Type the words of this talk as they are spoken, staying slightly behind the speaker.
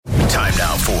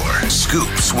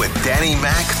Scoops with Danny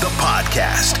Mac, the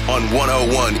podcast on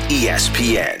 101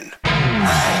 ESPN.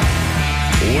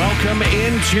 Welcome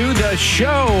into the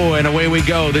show, and away we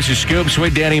go. This is Scoops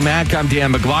with Danny Mac. I'm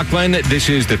Dan McLaughlin. This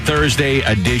is the Thursday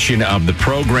edition of the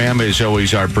program. As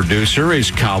always, our producer is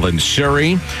Colin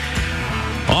Surrey.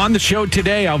 On the show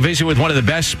today, I'll visit with one of the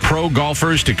best pro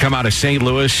golfers to come out of St.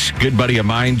 Louis, good buddy of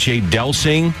mine,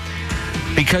 Delsing,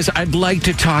 because I'd like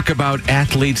to talk about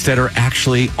athletes that are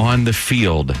actually on the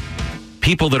field.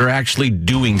 People that are actually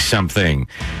doing something.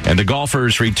 And the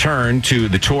golfers return to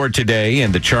the tour today,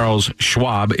 and the Charles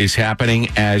Schwab is happening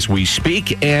as we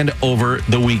speak and over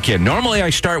the weekend. Normally, I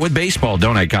start with baseball,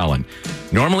 don't I, Colin?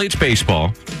 Normally, it's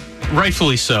baseball.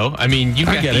 Rightfully so. I mean, you've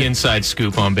got the inside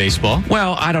scoop on baseball.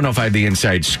 Well, I don't know if I have the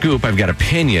inside scoop. I've got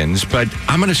opinions, but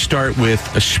I'm going to start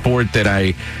with a sport that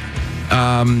I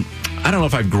don't know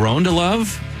if I've grown to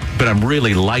love, but I'm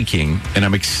really liking, and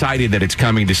I'm excited that it's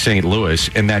coming to St. Louis,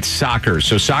 and that's soccer.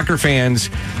 So soccer fans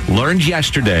learned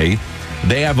yesterday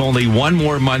they have only one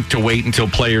more month to wait until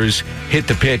players hit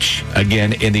the pitch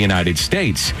again in the United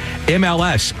States.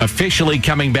 MLS officially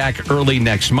coming back early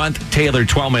next month. Taylor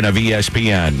Twellman of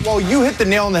ESPN. Well, you hit the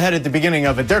nail on the head at the beginning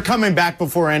of it. They're coming back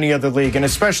before any other league, and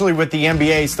especially with the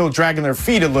NBA still dragging their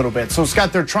feet a little bit. So,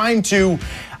 Scott, they're trying to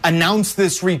announce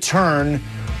this return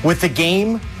with a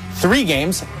game, 3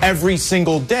 games every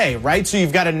single day, right? So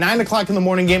you've got a 9 o'clock in the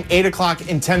morning game, 8 o'clock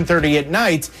and 10:30 at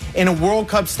night in a World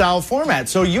Cup style format.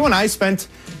 So you and I spent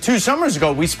 2 summers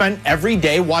ago, we spent every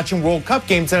day watching World Cup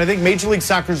games. And I think Major League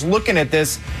Soccer is looking at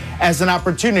this as an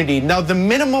opportunity. Now, the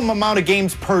minimum amount of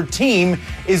games per team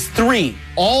is 3.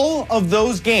 All of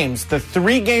those games, the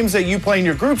 3 games that you play in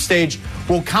your group stage,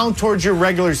 will count towards your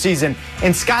regular season.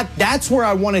 And Scott, that's where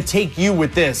I want to take you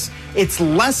with this. It's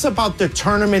less about the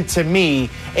tournament to me,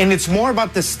 and it's more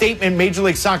about the statement Major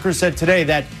League Soccer said today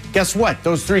that, guess what?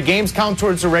 Those 3 games count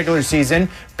towards the regular season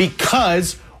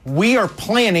because we are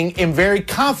planning and very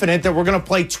confident that we're going to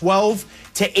play 12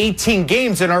 to 18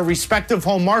 games in our respective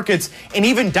home markets. And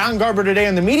even Don Garber today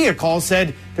on the media call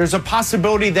said there's a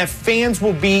possibility that fans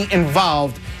will be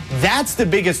involved. That's the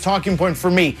biggest talking point for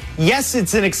me. Yes,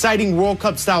 it's an exciting World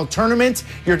Cup style tournament.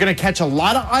 You're going to catch a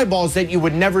lot of eyeballs that you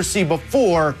would never see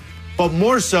before, but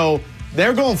more so,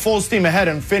 they're going full steam ahead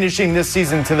and finishing this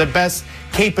season to the best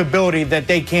capability that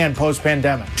they can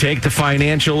post-pandemic. Take the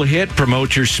financial hit,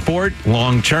 promote your sport.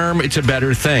 Long term, it's a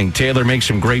better thing. Taylor makes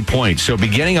some great points. So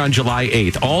beginning on July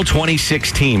 8th, all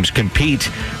 26 teams compete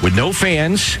with no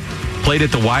fans, played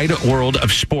at the Wide World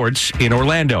of Sports in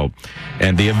Orlando.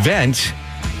 And the event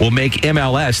will make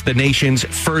MLS the nation's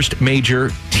first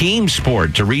major team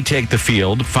sport to retake the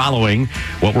field following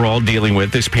what we're all dealing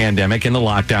with, this pandemic and the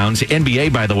lockdowns.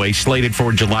 NBA, by the way, slated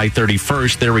for July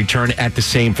 31st, their return at the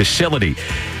same facility.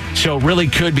 So really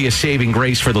could be a saving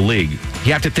grace for the league.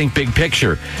 You have to think big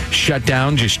picture. Shut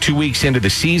down just 2 weeks into the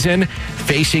season,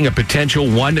 facing a potential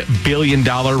 $1 billion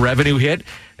revenue hit.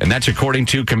 And that's according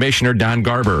to Commissioner Don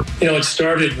Garber. You know, it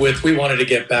started with we wanted to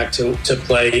get back to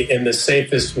play in the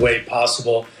safest way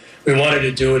possible. We wanted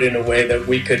to do it in a way that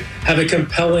we could have a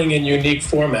compelling and unique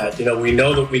format. You know, we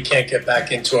know that we can't get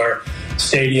back into our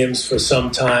stadiums for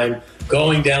some time.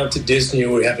 Going down to Disney,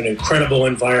 we have an incredible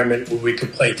environment where we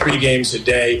could play 3 games a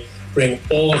day, bring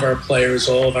all of our players,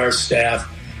 all of our staff,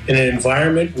 in an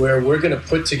environment where we're going to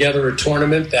put together a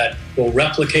tournament that will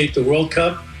replicate the World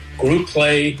Cup, group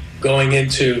play, going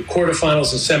into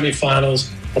quarterfinals and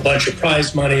semifinals, a bunch of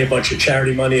prize money, a bunch of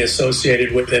charity money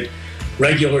associated with it,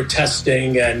 regular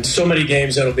testing, and so many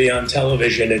games that'll be on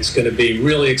television. It's going to be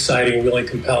really exciting, really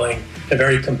compelling, a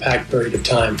very compact period of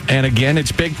time. And again,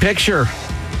 it's big picture.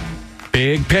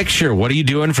 Big picture. What are you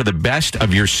doing for the best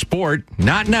of your sport?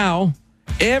 Not now.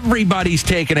 Everybody's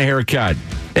taking a haircut.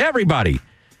 Everybody.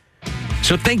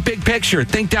 So think big picture.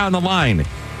 Think down the line.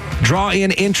 Draw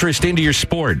in interest into your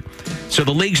sport. So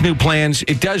the league's new plans,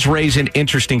 it does raise an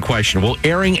interesting question. Will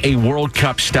airing a World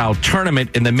Cup-style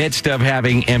tournament in the midst of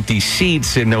having empty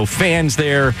seats and no fans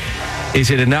there,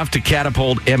 is it enough to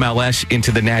catapult MLS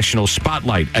into the national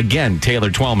spotlight? Again,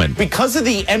 Taylor Twellman. Because of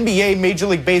the NBA, Major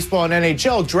League Baseball, and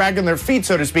NHL dragging their feet,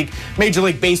 so to speak, Major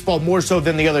League Baseball more so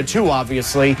than the other 2,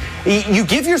 obviously, you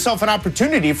give yourself an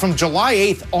opportunity from July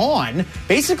 8th on,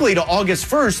 basically to August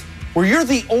 1st, where you're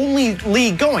the only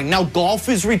league going. Now, golf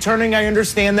is returning, I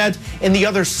understand that, in the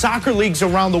other soccer leagues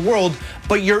around the world,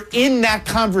 but you're in that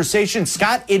conversation.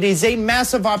 Scott, it is a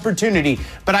massive opportunity.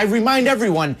 But I remind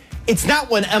everyone, it's not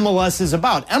what MLS is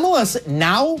about. MLS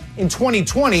now in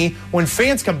 2020, when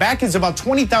fans come back, is about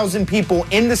 20,000 people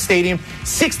in the stadium,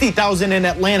 60,000 in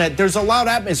Atlanta. There's a loud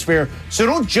atmosphere. So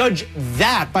don't judge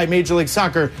that by Major League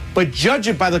Soccer, but judge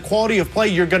it by the quality of play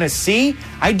you're going to see.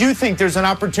 I do think there's an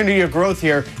opportunity of growth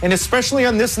here, and especially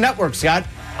on this network, Scott.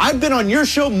 I've been on your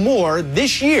show more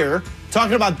this year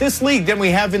talking about this league than we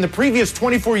have in the previous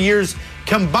 24 years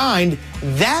combined.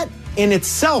 That in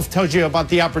itself tells you about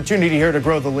the opportunity here to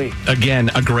grow the league. Again,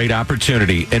 a great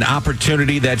opportunity. An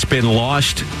opportunity that's been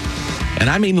lost, and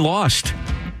I mean lost,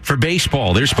 for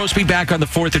baseball. They're supposed to be back on the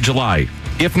 4th of July,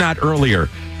 if not earlier.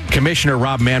 Commissioner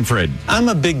Rob Manfred. I'm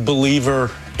a big believer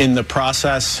in the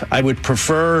process. I would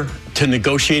prefer to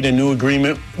negotiate a new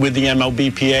agreement with the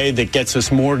MLBPA that gets us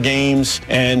more games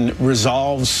and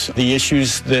resolves the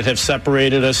issues that have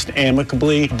separated us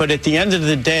amicably. But at the end of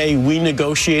the day, we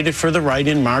negotiated for the right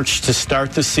in March to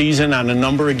start the season on a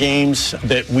number of games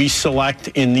that we select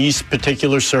in these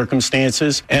particular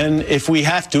circumstances. And if we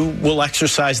have to, we'll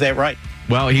exercise that right.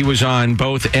 Well, he was on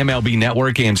both MLB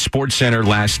Network and SportsCenter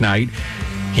last night.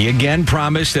 He again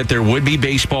promised that there would be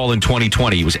baseball in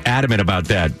 2020. He was adamant about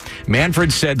that.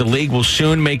 Manfred said the league will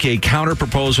soon make a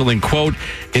counter-proposal and, quote,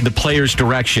 in the players'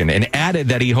 direction, and added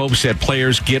that he hopes that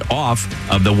players get off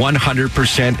of the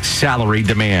 100% salary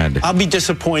demand. I'll be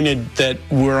disappointed that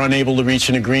we're unable to reach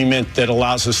an agreement that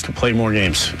allows us to play more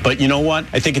games. But you know what?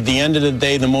 I think at the end of the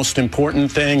day, the most important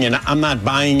thing, and I'm not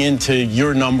buying into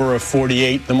your number of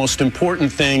 48, the most important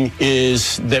thing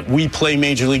is that we play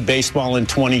Major League Baseball in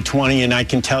 2020, and I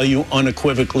can tell you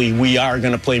unequivocally we are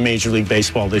going to play Major League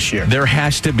Baseball this year. There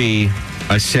has to be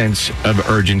a sense of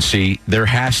urgency. There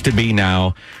has to be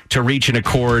now to reach an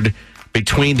accord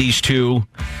between these two.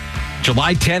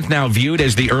 July 10th now viewed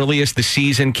as the earliest the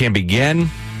season can begin,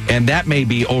 and that may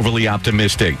be overly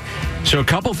optimistic. So a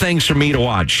couple things for me to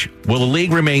watch. Will the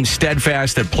league remain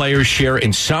steadfast that players share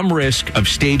in some risk of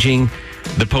staging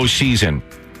the postseason,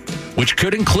 which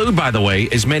could include, by the way,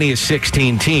 as many as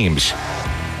 16 teams?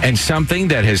 And something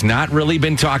that has not really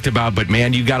been talked about, but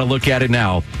man, you got to look at it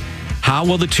now. How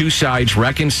will the two sides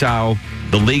reconcile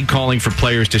the league calling for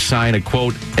players to sign a,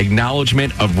 quote,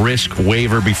 acknowledgement of risk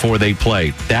waiver before they play?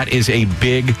 That is a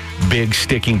big, big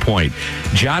sticking point.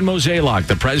 John Mozeliak,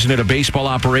 the president of baseball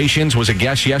operations, was a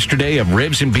guest yesterday of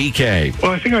Ribs and BK.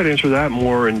 Well, I think I'd answer that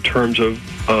more in terms of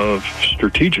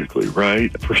strategically,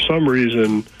 right? For some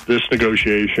reason, this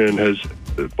negotiation has,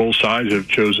 both sides have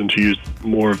chosen to use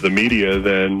more of the media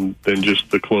than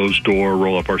just the closed door,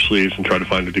 roll up our sleeves and try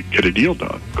to get a deal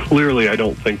done. Clearly, I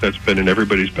don't think that's been in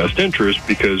everybody's best interest,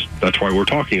 because that's why we're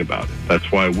talking about it.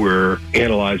 That's why we're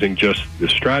analyzing just the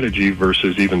strategy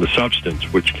versus even the substance,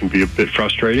 which can be a bit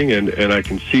frustrating. And I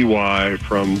can see why,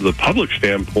 from the public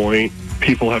standpoint,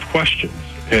 people have questions.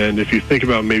 And if you think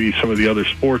about maybe some of the other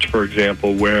sports, for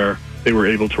example, where they were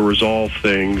able to resolve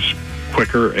things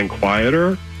quicker and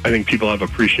quieter, I think people have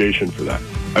appreciation for that.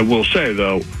 I will say,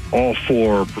 though, all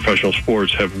four professional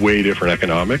sports have way different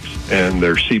economics, and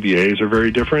their CBAs are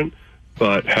very different.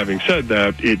 But having said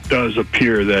that, it does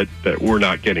appear that we're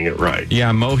not getting it right.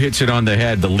 Yeah, Mo hits it on the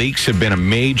head. The leaks have been a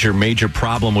major, major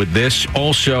problem with this.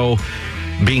 Also,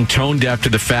 being tone deaf to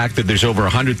the fact that there's over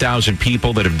 100,000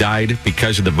 people that have died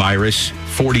because of the virus,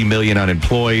 40 million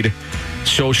unemployed,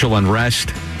 social unrest.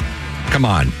 Come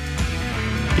on.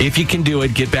 If you can do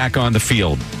it, get back on the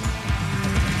field.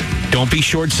 Don't be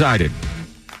short-sighted.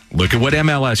 Look at what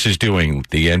MLS is doing.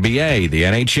 The NBA, the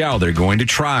NHL, they're going to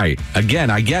try.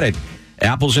 Again, I get it.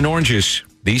 Apples and oranges.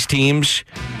 These teams,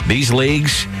 these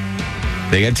leagues,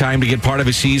 they had time to get part of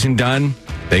a season done.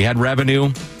 They had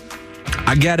revenue.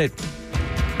 I get it.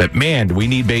 But, man, we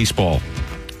need baseball.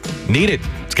 Need it.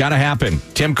 It's got to happen.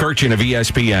 Tim Kirchin of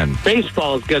ESPN.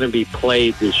 Baseball is going to be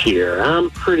played this year. I'm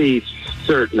pretty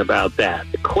certain about that.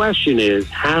 The question is,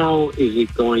 how is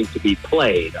it going to be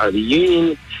played? Is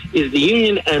the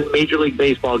union and Major League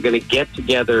Baseball going to get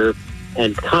together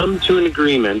and come to an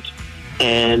agreement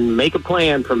and make a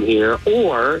plan from here,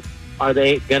 or are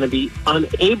they going to be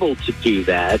unable to do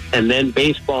that, and then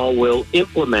baseball will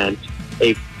implement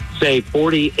a, say,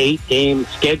 48-game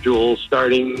schedule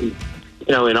starting,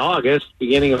 in August,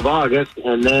 beginning of August,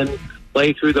 and then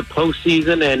play through the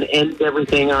postseason and end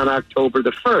everything on October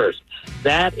the 1st.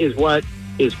 That is what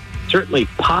is certainly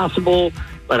possible,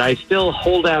 but I still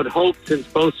hold out hope, since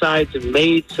both sides have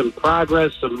made some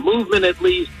progress, some movement at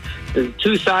least. The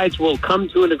two sides will come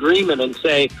to an agreement and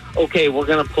say, okay, we're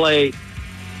going to play.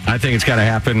 I think it's got to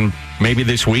happen maybe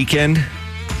this weekend,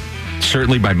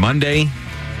 certainly by Monday.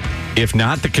 If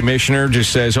not, the commissioner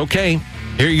just says, okay,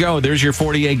 Here you go. There's your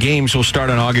 48 games. We'll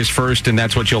start on August 1st, and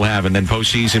that's what you'll have. And then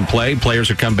postseason play, players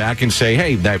will come back and say,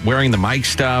 hey, that wearing the mic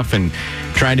stuff and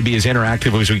trying to be as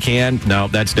interactive as we can, no,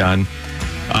 that's done.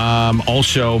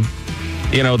 Also,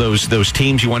 those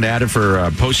teams you wanted added for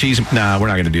postseason, nah, we're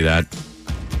not going to do that.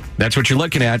 That's what you're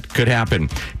looking at. Could happen.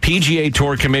 PGA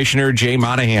Tour Commissioner Jay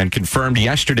Monahan confirmed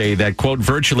yesterday that, quote,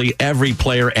 virtually every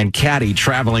player and caddy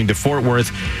traveling to Fort Worth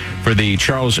for the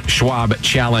Charles Schwab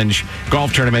Challenge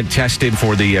golf tournament tested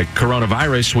for the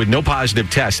coronavirus with no positive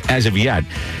tests as of yet.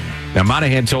 Now,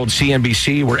 Monahan told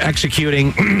CNBC, we're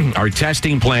executing our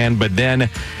testing plan, but then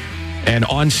an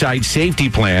on-site safety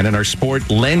plan, and our sport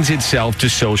lends itself to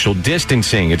social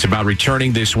distancing. It's about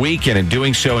returning this weekend and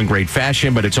doing so in great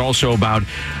fashion, but it's also about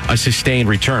a sustained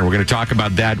return. We're going to talk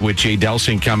about that with Jay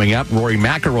Delsing coming up. Rory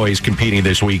McIlroy is competing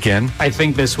this weekend. I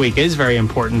think this week is very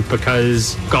important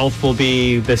because golf will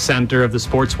be the center of the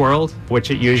sports world, which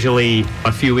it usually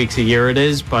a few weeks a year it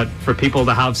is, but for people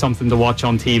to have something to watch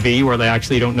on TV where they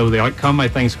actually don't know the outcome, I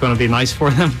think it's going to be nice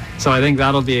for them. So I think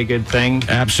that'll be a good thing.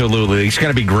 Absolutely. It's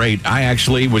going to be great. I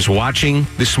actually was watching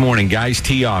this morning, guys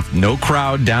tee off. No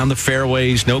crowd down the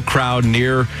fairways, no crowd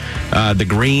near the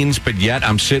greens, but yet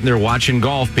I'm sitting there watching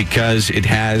golf because it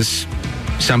has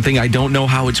something I don't know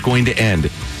how it's going to end.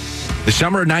 The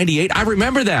summer of 98, I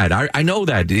remember that. I know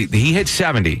that. He hit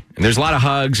 70, and there's a lot of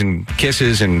hugs and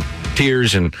kisses and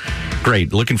tears, and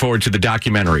great. Looking forward to the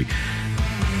documentary.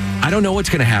 I don't know what's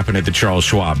going to happen at the Charles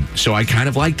Schwab, so I kind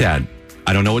of like that.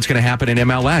 I don't know what's going to happen in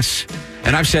MLS.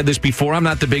 And I've said this before, I'm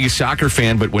not the biggest soccer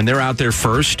fan, but when they're out there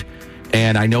first,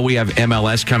 and I know we have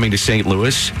MLS coming to St.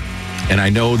 Louis, and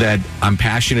I know that I'm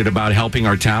passionate about helping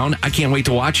our town, I can't wait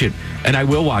to watch it, and I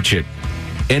will watch it.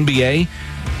 NBA,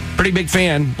 pretty big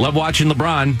fan, love watching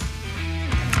LeBron.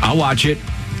 I'll watch it.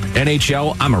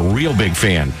 NHL, I'm a real big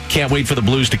fan. Can't wait for the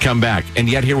Blues to come back. And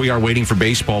yet here we are waiting for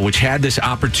baseball, which had this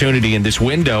opportunity in this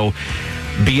window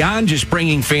beyond just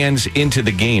bringing fans into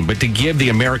the game, but to give the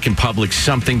American public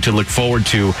something to look forward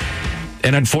to.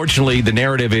 And unfortunately, the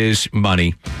narrative is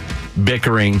money,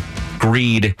 bickering,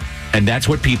 greed, and that's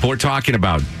what people are talking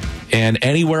about. And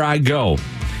anywhere I go,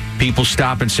 people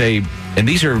stop and say, and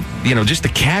these are, just the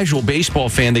casual baseball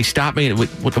fan, they stop me,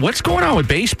 what's going on with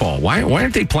baseball? Why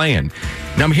aren't they playing?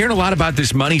 Now, I'm hearing a lot about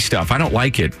this money stuff. I don't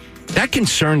like it. That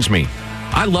concerns me.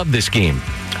 I love this game.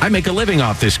 I make a living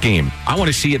off this game. I want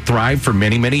to see it thrive for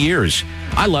many, many years.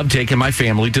 I love taking my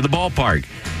family to the ballpark.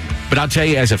 But I'll tell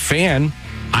you, as a fan,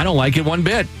 I don't like it one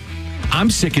bit. I'm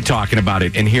sick of talking about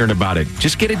it and hearing about it.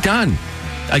 Just get it done.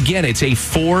 Again, it's a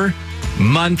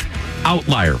 4-month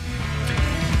outlier.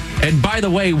 And by the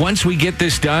way, once we get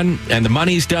this done and the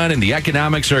money's done and the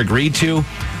economics are agreed to,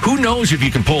 who knows if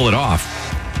you can pull it off?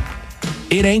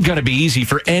 It ain't going to be easy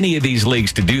for any of these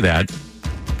leagues to do that.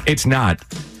 It's not.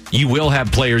 You will have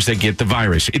players that get the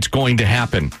virus. It's going to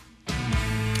happen.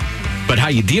 But how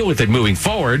you deal with it moving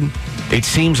forward, it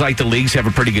seems like the leagues have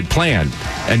a pretty good plan.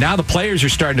 And now the players are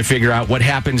starting to figure out what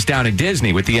happens down at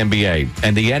Disney with the NBA.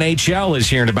 And the NHL is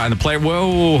hearing about it. And the player,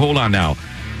 whoa, hold on now.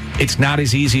 It's not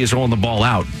as easy as rolling the ball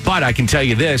out. But I can tell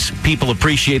you this, people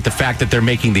appreciate the fact that they're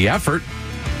making the effort.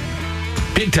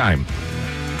 Big time.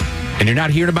 And you're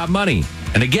not hearing about money.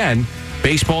 And again,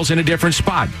 baseball's in a different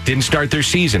spot. Didn't start their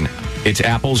season. It's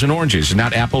apples and oranges,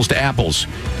 not apples to apples.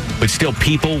 But still,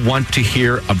 people want to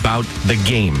hear about the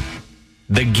game.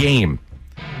 The game.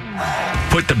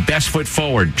 Put the best foot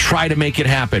forward. Try to make it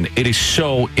happen. It is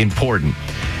so important.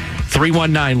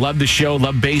 319, love the show,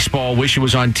 love baseball, wish it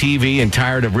was on TV, and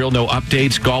tired of real no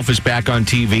updates. Golf is back on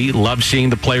TV. Love seeing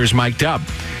the players mic'd up.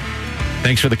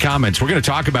 Thanks for the comments. We're going to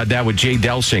talk about that with Jay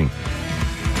Delsing.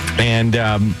 And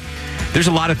there's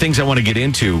a lot of things I want to get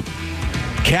into.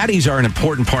 Caddies are an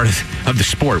important part of the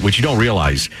sport, which you don't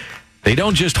realize. They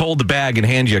don't just hold the bag and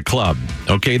hand you a club.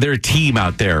 Okay, they're a team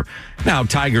out there. Now,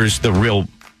 Tiger's the real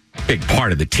big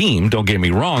part of the team, don't get me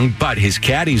wrong, but his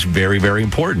caddy's very, very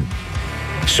important.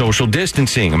 Social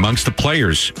distancing amongst the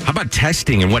players. How about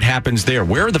testing and what happens there?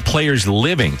 Where are the players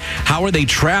living? How are they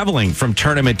traveling from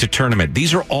tournament to tournament?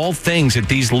 These are all things that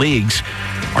these leagues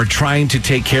are trying to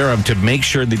take care of to make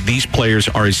sure that these players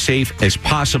are as safe as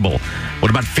possible. What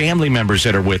about family members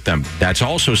that are with them? That's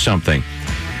also something.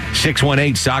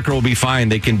 618, soccer will be fine.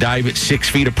 They can dive 6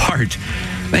 feet apart.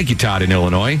 Thank you, Todd in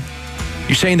Illinois.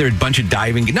 You're saying they're a bunch of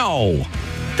diving? No,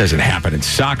 doesn't happen in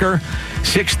soccer.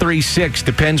 636,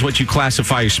 depends what you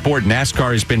classify as sport.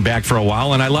 NASCAR has been back for a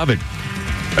while, and I love it.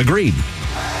 Agreed.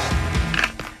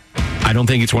 I don't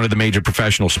think it's one of the major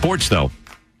professional sports, though.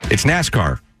 It's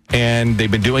NASCAR, and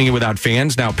they've been doing it without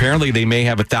fans. Now, apparently, they may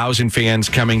have 1,000 fans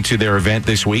coming to their event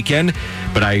this weekend,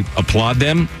 but I applaud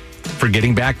them for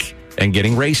getting back and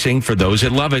getting racing for those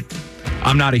that love it.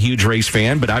 I'm not a huge race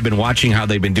fan, but I've been watching how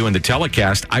they've been doing the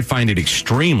telecast. I find it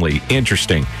extremely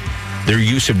interesting. Their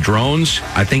use of drones,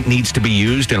 I think, needs to be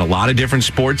used in a lot of different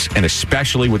sports, and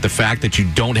especially with the fact that you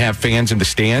don't have fans in the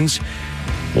stands.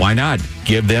 Why not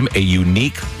give them a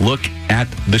unique look at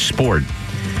the sport?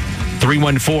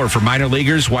 314 for minor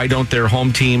leaguers. Why don't their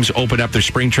home teams open up their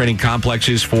spring training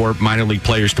complexes for minor league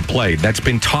players to play? That's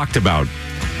been talked about,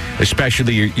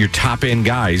 especially your top-end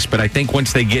guys. But I think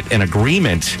once they get an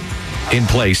agreement in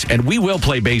place, and we will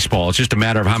play baseball, it's just a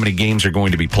matter of how many games are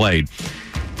going to be played.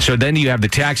 So then you have the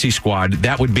taxi squad.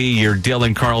 That would be your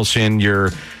Dylan Carlson,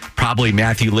 your probably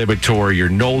Matthew Liberatore, your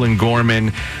Nolan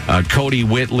Gorman, Cody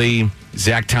Whitley,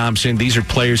 Zach Thompson. These are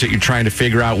players that you're trying to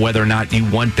figure out whether or not you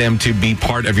want them to be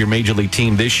part of your major league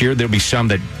team this year. There'll be some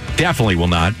that definitely will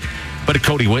not. But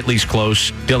Cody Whitley's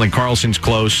close. Dylan Carlson's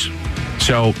close.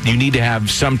 So you need to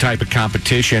have some type of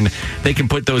competition. They can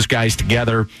put those guys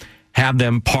together, have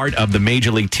them part of the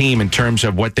major league team in terms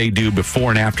of what they do before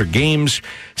and after games,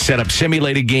 set up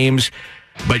simulated games.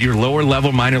 But your lower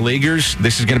level minor leaguers,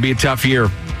 this is going to be a tough year.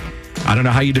 I don't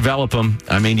know how you develop them.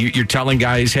 I mean, you're telling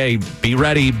guys, hey, be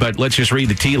ready, but let's just read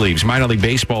the tea leaves. Minor league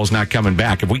baseball is not coming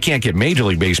back. If we can't get Major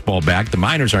League Baseball back, the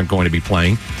minors aren't going to be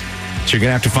playing. So you're going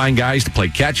to have to find guys to play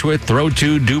catch with, throw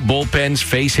to, do bullpens,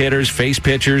 face hitters, face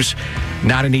pitchers.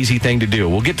 Not an easy thing to do.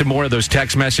 We'll get to more of those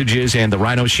text messages and the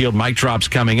Rhino Shield mic drops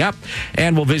coming up.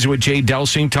 And we'll visit with Jay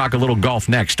Delsing, talk a little golf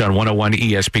next on 101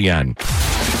 ESPN.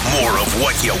 More of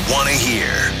what you want to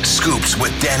hear. Scoops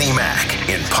with Danny Mac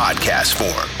in podcast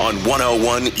form on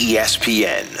 101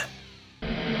 ESPN.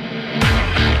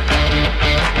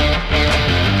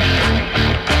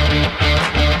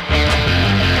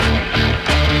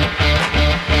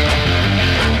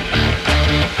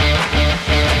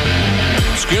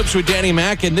 Scoops with Danny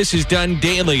Mac, and this is done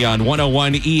daily on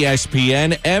 101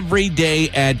 ESPN every day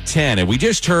at 10. And we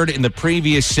just heard in the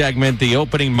previous segment the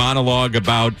opening monologue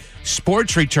about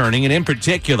sports returning, and in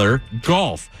particular,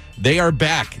 golf. They are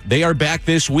back. They are back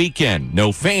this weekend.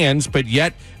 No fans, but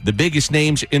yet the biggest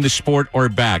names in the sport are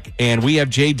back. And we have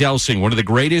Jay Delsing, one of the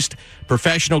greatest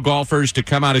professional golfers to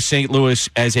come out of St. Louis,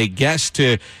 as a guest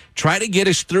to try to get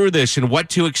us through this and what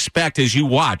to expect as you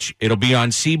watch. It'll be on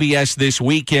CBS this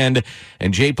weekend.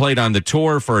 And Jay played on the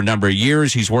tour for a number of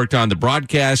years. He's worked on the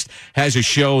broadcast, has a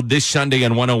show this Sunday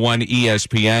on 101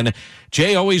 ESPN.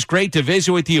 Jay, always great to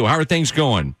visit with you. How are things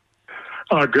going?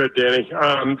 Good, Danny.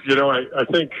 I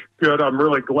think good. I'm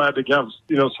really glad to have,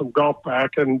 some golf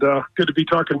back, and good to be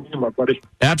talking to you, my buddy.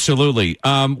 Absolutely.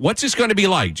 What's this going to be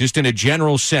like, just in a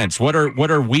general sense? What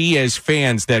are we as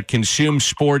fans that consume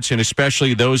sports, and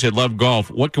especially those that love golf,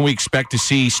 what can we expect to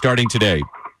see starting today?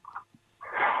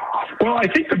 Well, I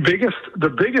think the biggest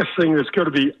thing that's going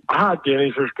to be odd, Danny,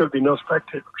 is there's going to be no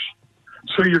spectators.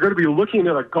 So you're going to be looking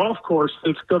at a golf course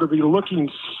that's going to be looking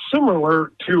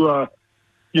similar to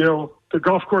the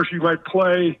golf course you might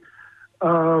play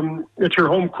at your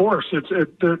home course. It's going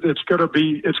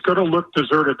to look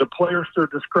deserted. The players, they're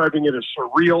describing it as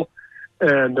surreal,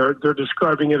 and they're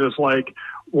describing it as, like,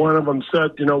 one of them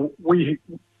said,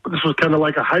 this was kind of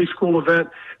like a high school event,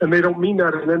 and they don't mean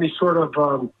that in any sort of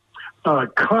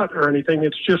cut or anything.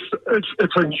 It's just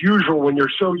it's unusual when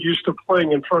you're so used to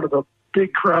playing in front of the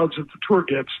big crowds that the tour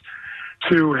gets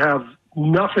to have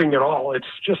nothing at all. It's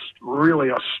just really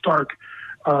a stark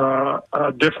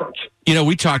difference.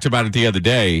 We talked about it the other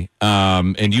day,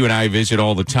 and you and I visit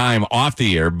all the time off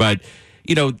the air, but,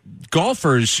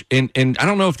 golfers, and I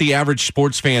don't know if the average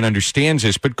sports fan understands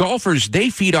this, but golfers,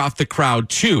 they feed off the crowd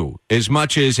too, as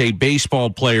much as a baseball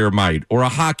player might, or a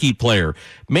hockey player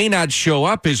may not show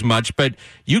up as much, but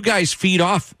you guys feed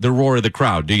off the roar of the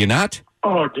crowd, do you not?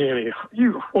 Oh, Danny,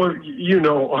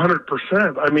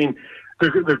 100%. I mean,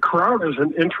 the crowd is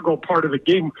an integral part of the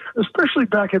game, especially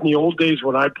back in the old days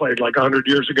when I played, like 100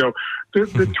 years ago.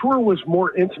 The tour was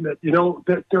more intimate.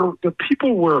 The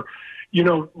people were,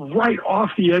 right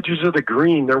off the edges of the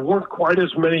green. There weren't quite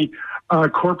as many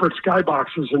corporate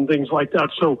skyboxes and things like that.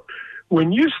 So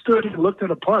when you stood and looked at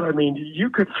a putt, I mean,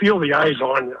 you could feel the eyes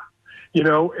on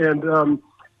you, and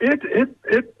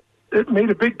it made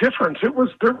a big difference. It was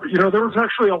there was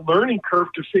actually a learning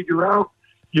curve to figure out,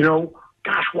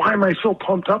 gosh, why am I so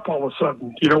pumped up all of a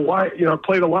sudden? Why? I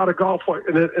played a lot of golf,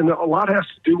 and a lot has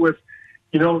to do with,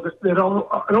 it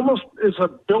almost is a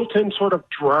built-in sort of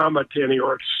drama, Danny,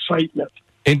 or excitement.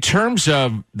 In terms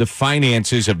of the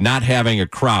finances of not having a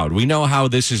crowd, we know how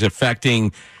this is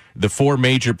affecting the four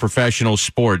major professional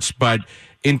sports, but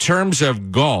in terms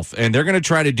of golf, and they're going to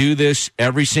try to do this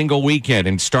every single weekend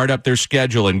and start up their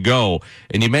schedule and go.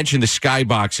 And you mentioned the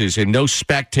skyboxes and no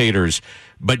spectators,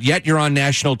 but yet you're on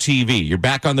national TV. You're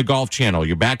back on the Golf Channel.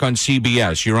 You're back on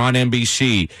CBS. You're on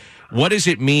NBC. What does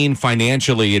it mean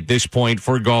financially at this point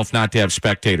for golf not to have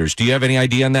spectators? Do you have any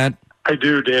idea on that? I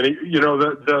do, Danny. You know,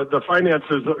 the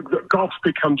finances, golf's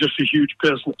become just a huge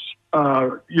business.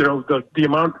 You know, the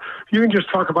amount, you can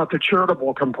just talk about the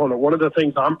charitable component. One of the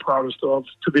things I'm proudest of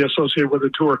to be associated with the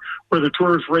tour, where the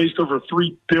tour has raised over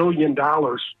 $3 billion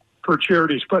for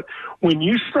charities. But when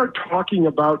you start talking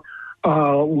about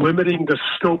limiting the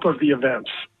scope of the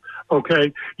events,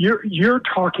 okay, you're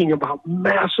talking about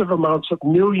massive amounts of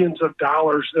millions of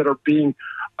dollars that are being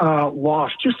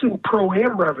lost just in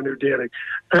Pro-Am revenue, Danny.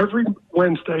 Every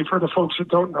Wednesday, for the folks that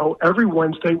don't know, every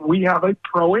Wednesday we have a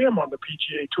Pro-Am on the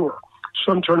PGA Tour.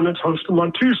 Some tournaments host them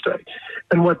on Tuesday.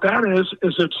 And what that is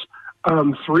it's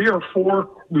 3 or 4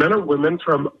 men or women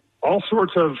from all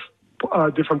sorts of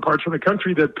different parts of the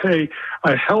country that pay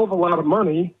a hell of a lot of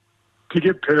money to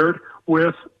get paired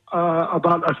with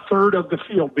about a third of the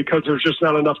field, because there's just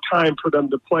not enough time for them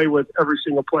to play with every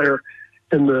single player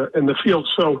in the field.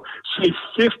 So say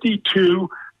 52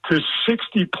 to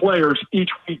 60 players each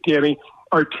week, Danny,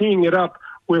 are teeing it up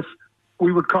with,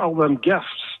 we would call them guests.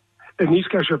 And these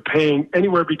guys are paying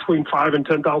anywhere between $5,000 and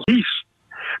 $10,000 each.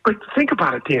 But think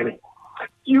about it, Danny.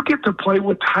 You get to play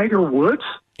with Tiger Woods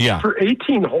for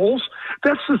 18 holes.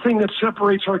 That's the thing that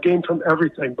separates our game from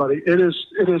everything, buddy. It is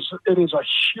a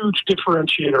huge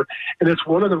differentiator, and it's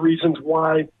one of the reasons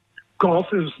why golf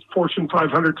is Fortune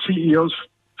 500 CEOs'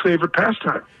 favorite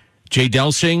pastime. Jay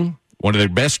Delsing, one of the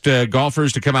best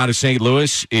golfers to come out of St.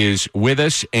 Louis, is with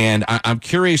us, and I'm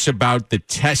curious about the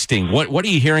testing. What are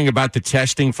you hearing about the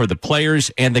testing for the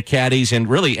players and the caddies, and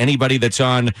really anybody that's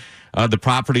on the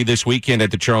property this weekend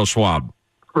at the Charles Schwab?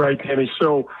 Right, Danny.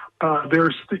 So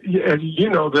there's, and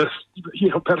you know this,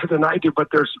 better than I do, but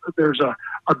there's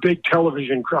a big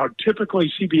television crowd.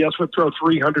 Typically, CBS would throw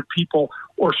 300 people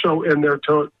or so in there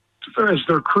as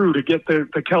their crew to get the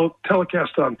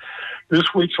telecast done. This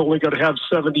week's only going to have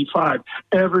 75.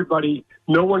 Everybody,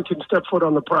 no one can step foot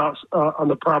on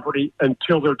the property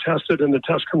until they're tested and the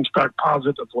test comes back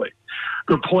positively.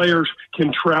 The players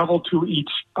can travel to each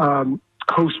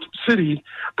host city,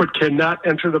 but cannot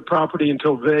enter the property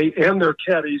until they and their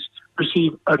caddies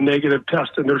receive a negative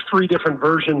test. And there's 3 different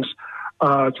versions,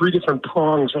 3 different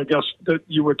prongs, I guess, that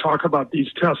you would talk about these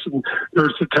tests. And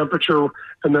there's the temperature,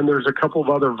 and then there's a couple of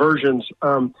other versions.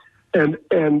 And then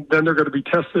they're going to be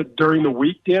tested during the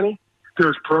week, Danny.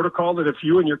 There's protocol that if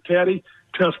you and your caddy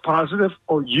test positive,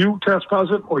 or you test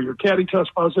positive, or your caddy test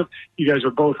positive, you guys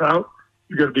are both out.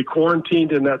 You're going to be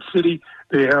quarantined in that city.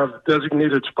 They have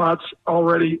designated spots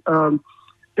already. And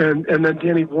then,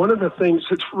 Danny, one of the things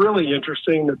that's really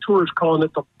interesting, the tour is calling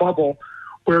it the bubble,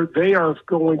 where they are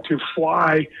going to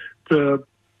fly the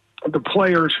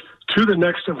players to the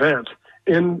next event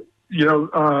in,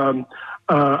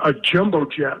 a jumbo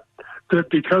jet, that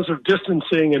because of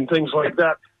distancing and things like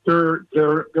that, they're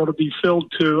going to be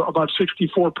filled to about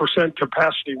 64%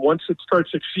 capacity. Once it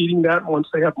starts exceeding that, once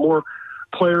they have more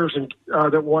players and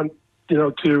that want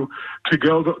to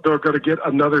go, they're going to get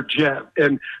another jet.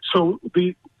 And so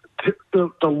the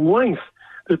length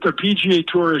that the PGA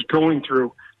Tour is going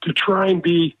through to try and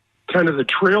be kind of the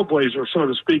trailblazer, so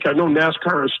to speak. I know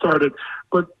NASCAR has started,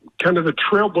 but kind of the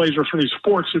trailblazer for these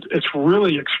sports, it's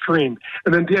really extreme.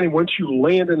 And then, Danny, once you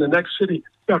land in the next city,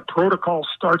 that protocol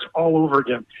starts all over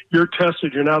again. You're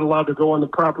tested. You're not allowed to go on the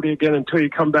property again until you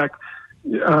come back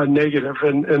negative,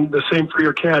 and the same for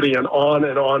your caddy, and on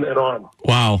and on and on.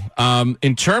 Wow.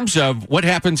 In terms of what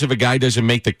happens if a guy doesn't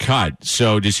make the cut,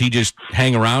 so does he just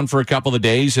hang around for a couple of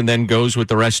days and then goes with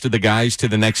the rest of the guys to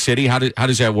the next city? How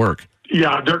does that work?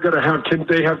 Yeah, they're going to have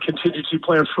contingency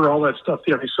plans for all that stuff,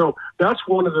 Danny. So that's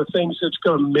one of the things that's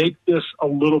going to make this a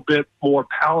little bit more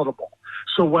palatable.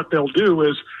 So what they'll do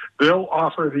is they'll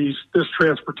offer this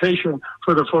transportation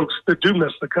for the folks that do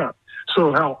miss the cut.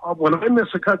 So when I miss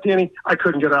a cut, Danny, I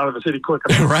couldn't get out of the city quick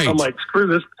enough. Right. I'm like, screw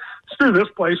this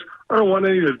place. I don't want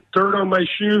any of the dirt on my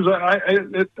shoes.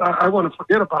 I want to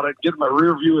forget about it and get in my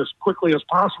rear view as quickly as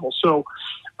possible. So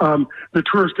the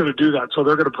tour is going to do that. So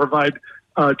they're going to provide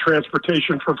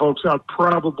transportation for folks out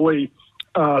probably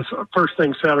first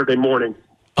thing Saturday morning.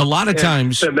 A lot of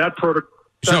times. And that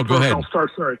protocol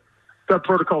starts. Sorry, that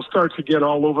protocol starts again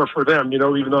all over for them.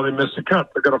 Even though they missed the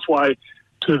cut, they're going to fly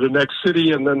to the next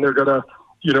city, and then they're going to,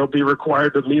 be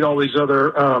required to meet all these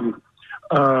other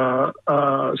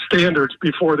standards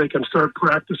before they can start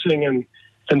practicing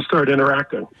and start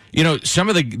interacting. You know, some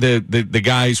of the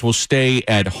guys will stay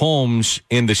at homes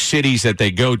in the cities that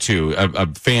they go to. A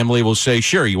family will say,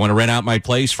 sure, you want to rent out my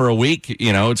place for a week?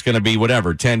 You know, it's going to be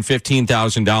whatever, $10,000,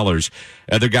 $15,000.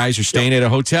 Other guys are staying at a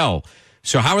hotel.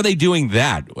 So how are they doing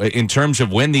that in terms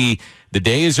of when the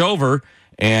day is over?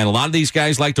 And a lot of these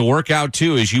guys like to work out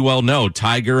too, as you well know,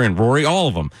 Tiger and Rory, all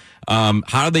of them.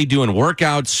 How are they doing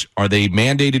workouts? Are they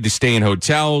mandated to stay in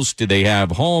hotels? Do they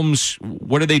have homes?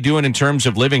 What are they doing in terms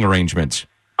of living arrangements?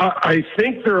 I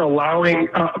think they're allowing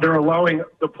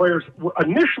the players.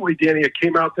 Initially, Danny, it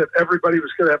came out that everybody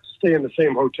was going to have to stay in the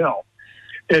same hotel,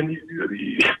 and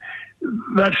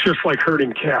that's just like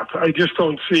herding cats. I just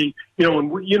don't see. You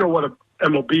know what a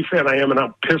MLB fan I am, and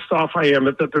how pissed off I am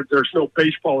that there's no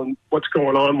baseball and what's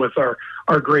going on with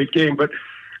our great game. But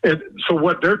so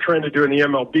what they're trying to do in the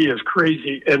MLB is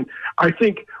crazy. And I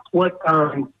think what's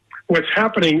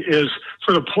happening is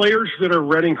for the players that are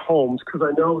renting homes, because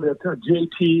I know that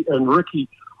JT and Ricky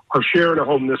are sharing a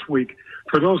home this week.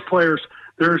 For those players,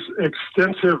 there's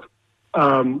extensive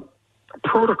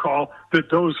protocol that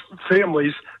those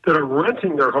families that are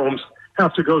renting their homes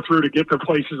have to go through to get the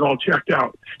places all checked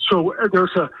out. So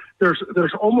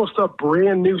there's almost a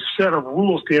brand new set of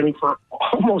rules, Danny, for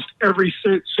almost every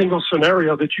single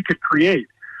scenario that you could create,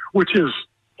 which is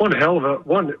one hell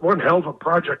of a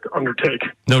project to undertake.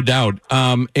 No doubt.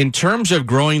 In terms of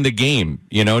growing the game,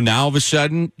 now all of a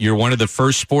sudden you're one of the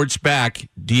first sports back.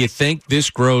 Do you think this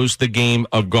grows the game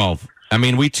of golf? I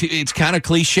mean, it's kind of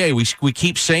cliche. We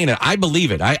keep saying it. I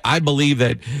believe it. I believe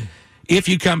that if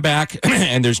you come back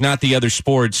and there's not the other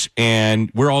sports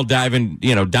and we're all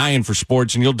dying for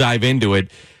sports and you'll dive into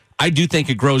it, I do think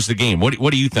it grows the game. What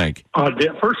do you think?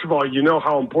 First of all, you know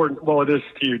how important, well, it is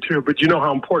to you too, but you know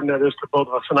how important that is to both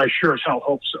of us, and I sure as hell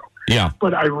hope so. Yeah.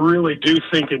 But I really do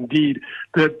think indeed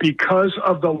that because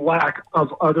of the lack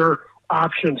of other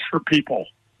options for people,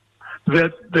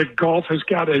 that golf has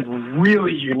got a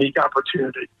really unique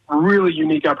opportunity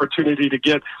to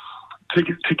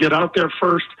get out there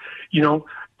first.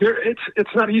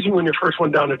 It's not easy when you're first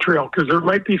one down the trail because there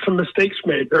might be some mistakes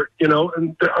made there, and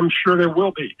I'm sure there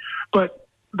will be. But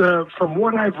from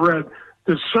what I've read,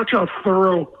 there's such a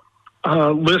thorough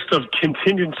list of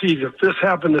contingencies. If this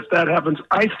happens, if that happens,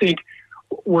 I think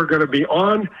we're going to be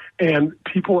on, and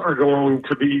people are going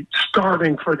to be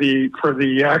starving for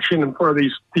the action and for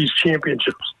these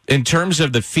championships. In terms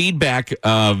of the feedback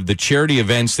of the charity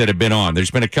events that have been on,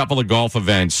 there's been a couple of golf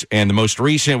events, and the most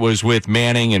recent was with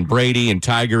Manning and Brady and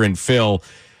Tiger and Phil.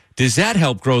 Does that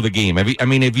help grow the game?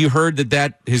 Have you heard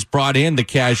that has brought in the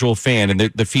casual fan, and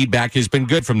the feedback has been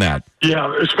good from that?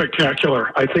 Yeah, it's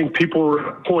spectacular. I think people are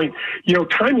at a point,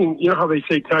 timing, how they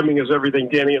say timing is everything,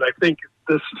 Danny, and I think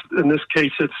in this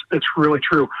case, it's really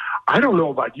true. I don't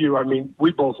know about you. I mean,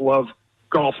 we both love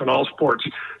golf and all sports.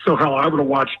 So hell, I would have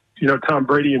watched, Tom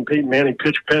Brady and Peyton Manning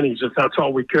pitch pennies if that's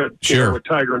all we could. Sure. With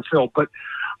Tiger and Phil. But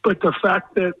the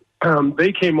fact that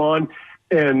they came on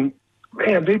and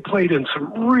man, they played in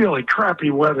some really crappy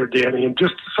weather, Danny, and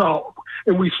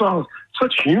we saw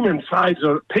such human sides.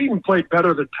 Peyton played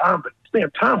better than Tom, but man,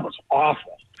 Tom was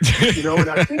awful. And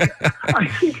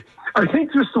I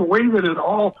think just the way that it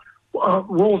all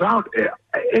rolled out,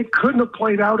 it couldn't have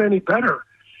played out any better,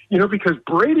 because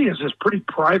Brady is this pretty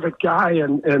private guy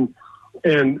and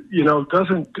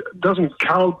doesn't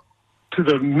count to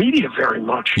the media very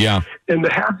much. Yeah. And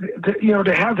to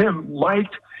have him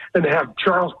liked and to have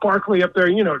Charles Barkley up there,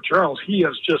 Charles, he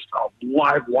is just a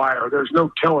live wire. There's no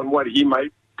telling what he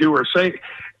might do or say.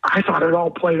 I thought it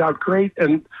all played out great,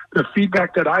 and the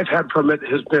feedback that I've had from it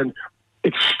has been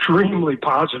extremely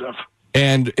positive.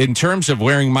 And in terms of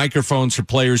wearing microphones for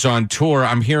players on tour,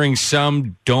 I'm hearing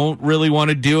some don't really want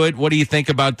to do it. What do you think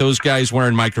about those guys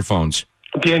wearing microphones?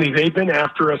 Danny, they've been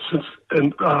after us since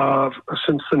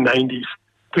the 90s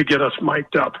to get us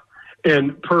mic'd up.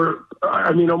 And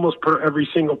almost per every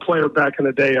single player back in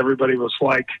the day, everybody was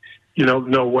like,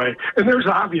 no way. And there's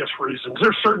obvious reasons.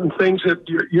 There's certain things that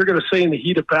you're going to say in the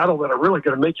heat of battle that are really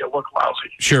going to make you look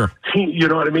lousy. Sure. You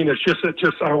know what I mean? It's just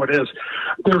how it is.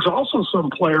 There's also some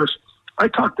players. I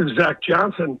talked to Zach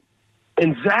Johnson,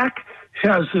 and Zach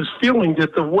has this feeling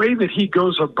that the way that he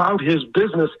goes about his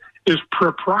business is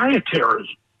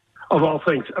proprietary of all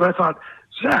things. And I thought,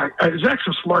 Zach's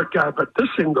a smart guy, but this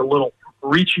seemed a little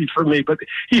reachy for me. But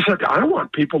he said, I don't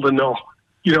want people to know,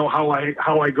 how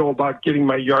I go about getting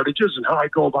my yardages and how I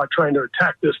go about trying to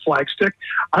attack this flagstick.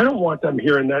 I don't want them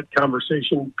hearing that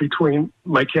conversation between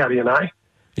my caddy and I.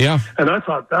 Yeah. And I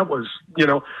thought that was,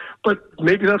 but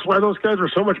maybe that's why those guys were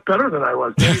so much better than I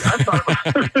was. I thought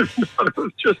it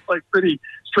was just like pretty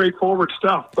straightforward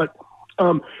stuff. But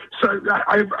So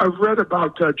I read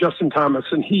about Justin Thomas,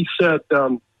 and he said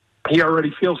he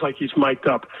already feels like he's mic'd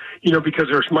up, because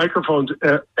there's microphones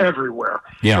everywhere,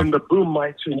 and the boom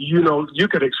mics, and you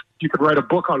could write a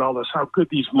book on all this, how good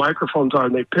these microphones are,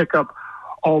 and they pick up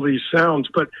all these sounds.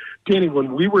 But Danny,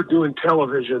 when we were doing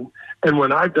television, and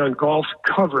when I've done golf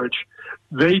coverage,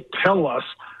 they tell us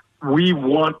we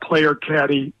want player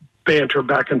caddy banter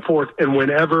back and forth, and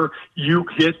whenever you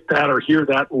hit that or hear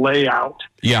that layout,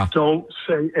 don't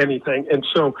say anything. And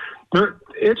so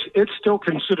it's still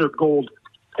considered gold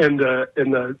in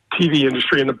the TV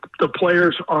industry, and the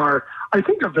players are. I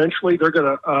think eventually they're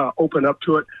going to open up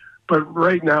to it, but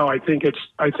right now I think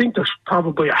there's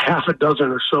probably a half a dozen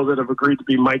or so that have agreed to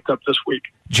be mic'd up this week.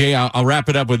 Jay, I'll wrap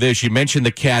it up with this. You mentioned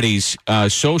the caddies,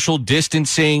 social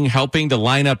distancing, helping to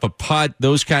line up a putt,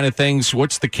 those kind of things.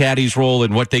 What's the caddies' role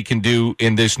and what they can do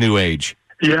in this new age?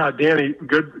 Yeah, Danny,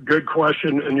 good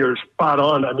question, and you're spot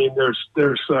on. I mean, there's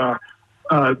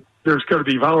going to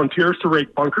be volunteers to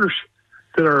rake bunkers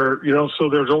that are, so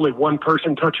there's only one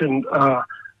person touching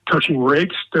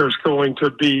rakes. There's going to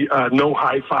be no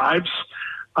high fives.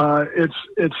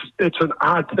 It's an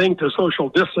odd thing to social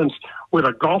distance with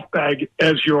a golf bag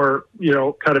as your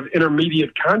kind of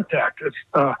intermediate contact. It's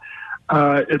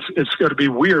going to be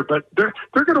weird, but they're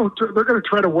going to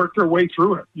try to work their way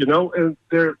through it, and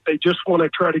they just want to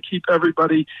try to keep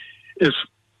everybody as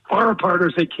far apart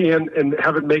as they can and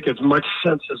have it make as much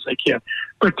sense as they can.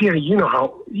 But Danny,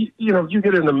 how you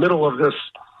get in the middle of this.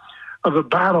 Of a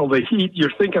battle, the heat, you're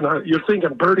thinking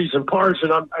birdies and pars,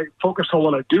 and I focus on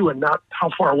what I do and not how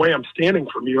far away I'm standing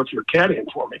from you if you're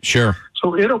caddying for me. Sure.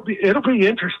 So it'll be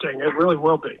interesting. It really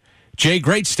will be. Jay,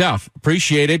 great stuff.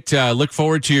 Appreciate it. Look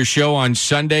forward to your show on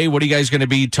Sunday. What are you guys going to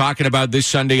be talking about this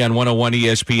Sunday on 101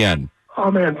 ESPN?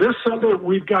 Oh, man, this Sunday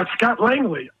we've got Scott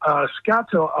Langley.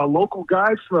 Scott's a local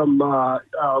guy from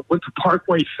went to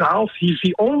Parkway South. He's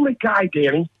the only guy,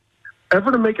 Danny, ever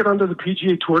to make it onto the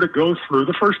PGA Tour to go through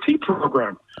the first tee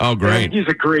program. Oh, great! And he's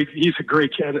a great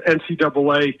kid,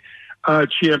 NCAA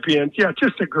champion. Yeah,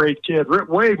 just a great kid.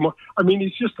 Way more. I mean,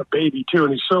 he's just a baby too,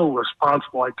 and he's so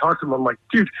responsible. I talked to him. I'm like,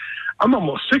 dude, I'm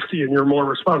almost 60, and you're more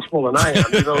responsible than I am.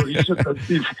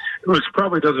 It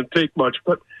probably doesn't take much,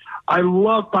 but I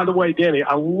love. By the way, Danny,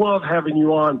 I love having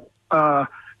you on.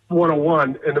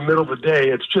 101 in the middle of the day.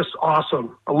 It's just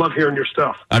awesome. I love hearing your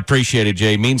stuff. I appreciate it,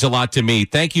 Jay. Means a lot to me.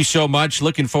 Thank you so much.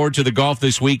 Looking forward to the golf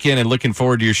this weekend and looking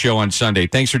forward to your show on Sunday.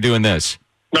 Thanks for doing this.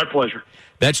 My pleasure.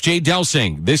 That's Jay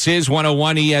Delsing. This is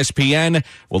 101 ESPN.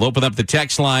 We'll open up the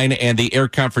text line and the Air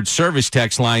Comfort Service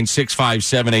text line,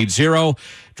 65780.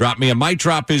 Drop me a mic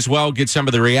drop as well. Get some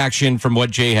of the reaction from what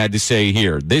Jay had to say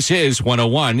here. This is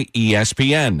 101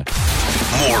 ESPN.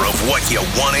 More of what you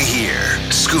want to hear.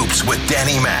 Scoops with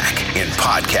Danny Mac in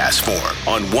podcast form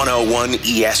on 101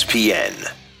 ESPN.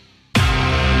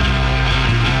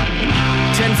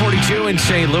 10:42 in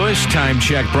St. Louis. Time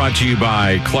check brought to you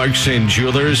by Clarkson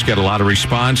Jewelers. Got a lot of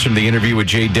response from the interview with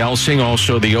Jay Delsing.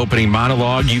 Also, the opening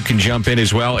monologue. You can jump in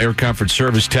as well. Air Comfort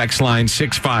Service text line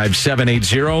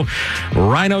 65780.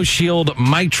 Rhino Shield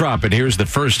mic drop. And here's the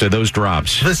first of those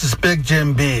drops. This is Big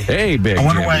Jim B. Hey, Big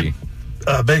Jim B.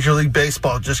 Major League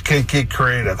Baseball just can't get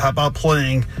creative. How about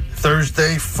playing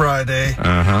Thursday, Friday,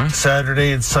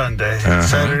 Saturday, and Sunday?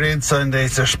 Saturday and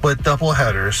Sundays, they're split double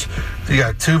headers. You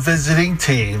got two visiting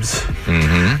teams.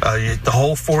 The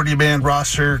whole 40-man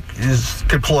roster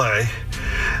could play.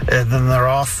 And then they're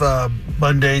off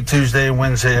Monday, Tuesday, and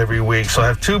Wednesday every week. So I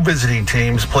have two visiting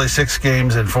teams, play 6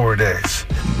 games in 4 days.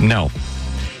 No.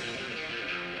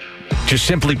 Just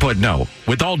simply put, no.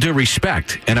 With all due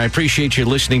respect, and I appreciate you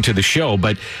listening to the show,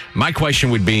 but my question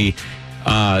would be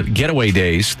getaway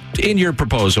days in your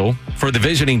proposal for the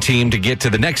visiting team to get to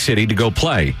the next city to go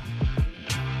play.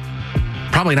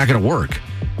 Probably not going to work,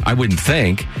 I wouldn't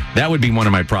think. That would be one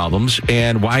of my problems.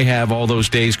 And why have all those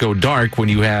days go dark when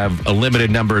you have a limited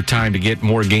number of time to get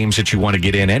more games that you want to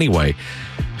get in anyway?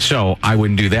 So I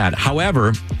wouldn't do that.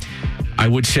 However, I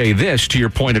would say this, to your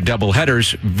point of double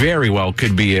headers, very well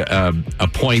could be a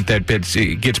point that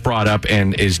gets brought up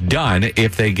and is done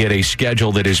if they get a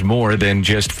schedule that is more than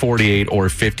just 48 or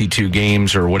 52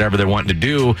 games or whatever they're wanting to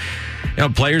do.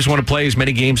 Players want to play as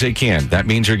many games they can. That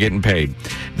means they're getting paid.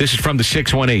 This is from the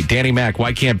 618. Danny Mac,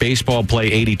 why can't baseball play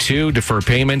 82, defer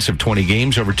payments of 20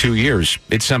 games over 2 years?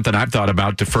 It's something I've thought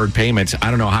about, deferred payments. I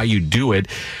don't know how you do it.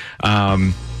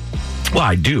 Well,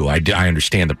 I do. I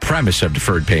understand the premise of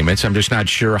deferred payments. I'm just not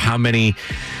sure how many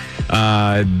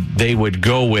they would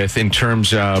go with in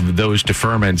terms of those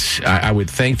deferments. I would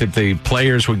think that the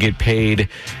players would get paid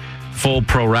full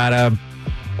pro rata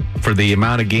for the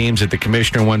amount of games that the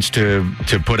commissioner wants to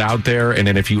put out there. And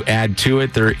then if you add to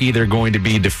it, they're either going to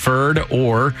be deferred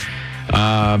or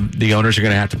the owners are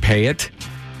going to have to pay it,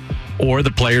 or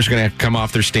the players are going to have to come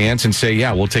off their stance and say,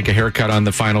 yeah, we'll take a haircut on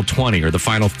the final 20 or the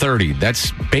final 30.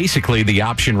 That's basically the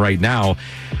option right now.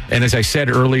 And as I said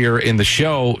earlier in the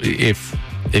show,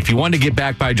 if you want to get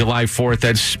back by July 4th,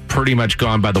 that's pretty much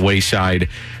gone by the wayside.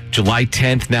 July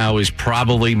 10th now is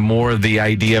probably more the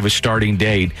idea of a starting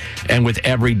date. And with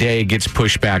every day, it gets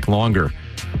pushed back longer.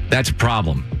 That's a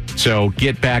problem. So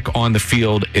get back on the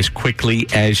field as quickly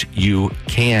as you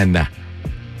can.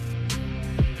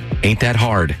 Ain't that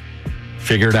hard.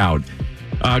 Figure it out.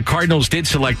 Cardinals did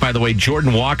select, by the way,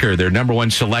 Jordan Walker, their number one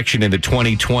selection in the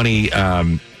 2020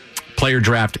 player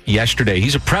draft yesterday.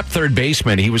 He's a prep third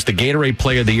baseman. He was the Gatorade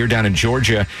Player of the Year down in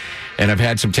Georgia, and I've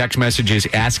had some text messages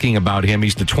asking about him.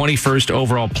 He's the 21st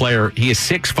overall player. He is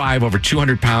 6'5", over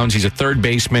 200 pounds. He's a third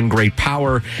baseman, great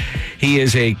power. He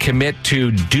is a commit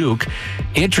to Duke.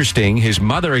 Interesting, his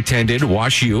mother attended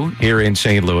Wash U here in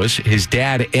St. Louis. His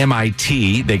dad,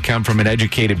 MIT. They come from an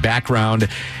educated background,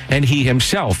 and he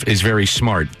himself is very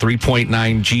smart. 3.9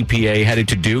 GPA, headed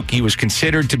to Duke. He was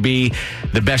considered to be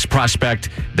the best prospect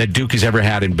that Duke has ever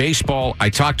had in baseball. I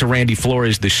talked to Randy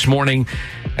Flores this morning.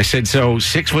 I said, so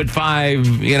 6'5",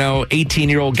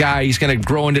 18-year-old guy, he's going to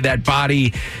grow into that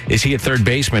body. Is he a third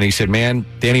baseman? He said, man,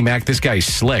 Danny Mac, this guy's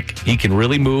slick. He can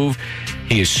really move.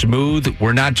 He is smooth.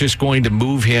 We're not just going to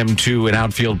move him to an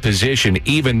outfield position,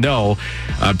 even though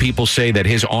people say that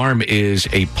his arm is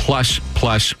a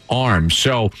plus arm.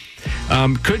 So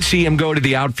could see him go to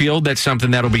the outfield. That's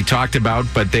something that'll be talked about,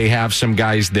 but they have some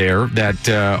guys there that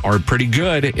are pretty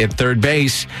good at third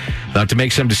base. They'll have to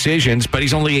make some decisions, but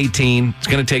he's only 18. It's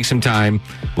going to take some time.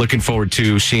 Looking forward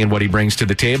to seeing what he brings to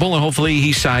the table, and hopefully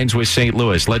he signs with St.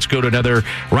 Louis. Let's go to another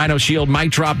Rhino Shield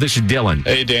mic drop. This is Dylan.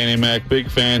 Hey, Danny Mac, big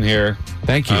fan here.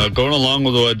 Thank you. Going along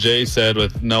with what Jay said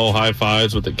with no high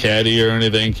fives with the caddy or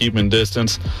anything, keeping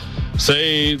distance.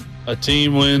 Say a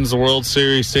team wins the World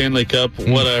Series, Stanley Cup,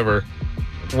 whatever.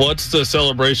 What's the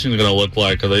celebration going to look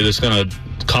like? Are they just going to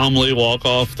calmly walk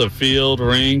off the field,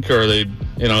 rink, or are they,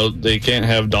 they can't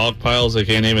have dog piles, they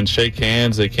can't even shake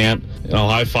hands, they can't,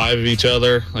 high five each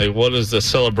other? Like, what is the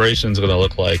celebrations going to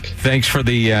look like? Thanks for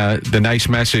the nice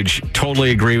message. Totally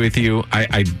agree with you.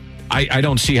 I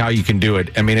don't see how you can do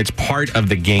it. I mean, it's part of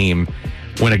the game.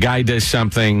 When a guy does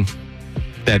something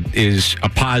that is a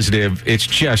positive, it's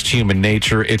just human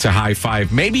nature. It's a high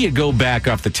five. Maybe you go back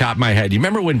off the top of my head. You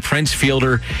remember when Prince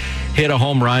Fielder hit a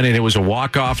home run and it was a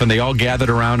walk-off and they all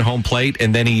gathered around home plate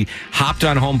and then he hopped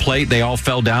on home plate. They all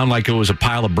fell down like it was a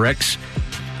pile of bricks.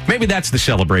 Maybe that's the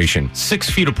celebration. 6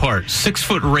 feet apart, 6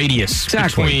 foot radius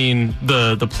between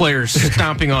the players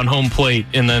stomping on home plate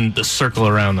and then the circle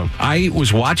around them. I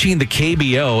was watching the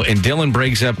KBO, and Dylan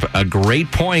brings up a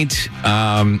great point.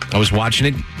 I was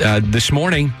watching it this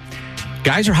morning.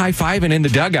 Guys are high-fiving in the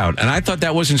dugout, and I thought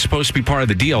that wasn't supposed to be part of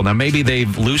the deal. Now, maybe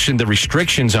they've loosened the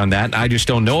restrictions on that, and I just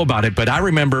don't know about it, but I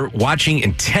remember watching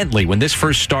intently when this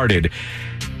first started,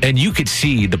 and you could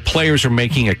see the players are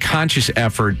making a conscious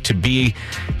effort to be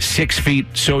 6 feet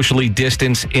socially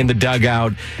distanced in the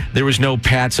dugout. There was no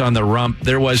pats on the rump.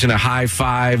 There wasn't a high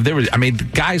five. The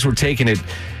guys were taking it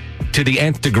to the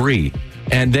nth degree.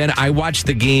 And then I watched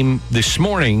the game this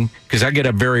morning because I get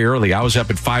up very early. I was up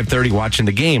at 5:30 watching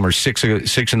the game, or 6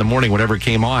 in the morning, whatever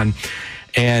came on.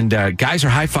 And guys are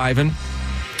high-fiving.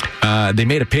 They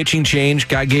made a pitching change.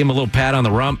 Guy gave him a little pat on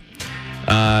the rump.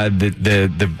 On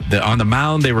the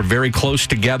mound, they were very close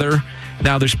together.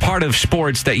 Now, there's part of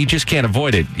sports that you just can't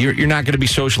avoid it. You're not going to be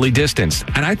socially distanced.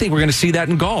 And I think we're going to see that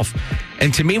in golf.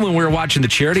 And to me, when we were watching the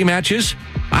charity matches,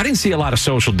 I didn't see a lot of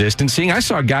social distancing. I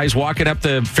saw guys walking up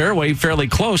the fairway fairly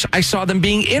close. I saw them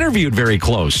being interviewed very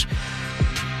close.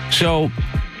 So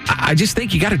I just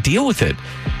think you got to deal with it.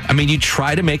 I mean, you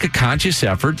try to make a conscious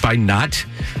effort by not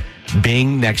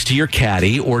being next to your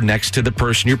caddy or next to the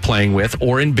person you're playing with,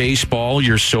 or in baseball,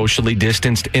 you're socially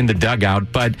distanced in the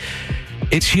dugout. But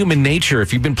it's human nature.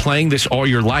 If you've been playing this all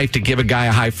your life, to give a guy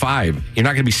a high five, you're not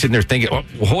going to be sitting there thinking, oh,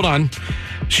 well, hold on.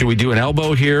 Should we do an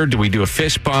elbow here? Do we do a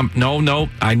fist bump? No.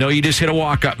 I know you just hit a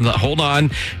walk up. Hold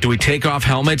on. Do we take off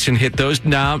helmets and hit those?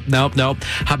 No.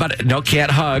 How about, no,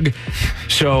 can't hug.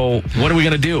 So what are we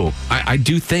going to do? I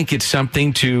do think it's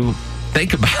something to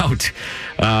think about.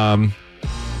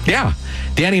 Yeah.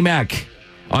 Danny Mac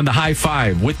on the high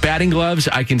five with batting gloves.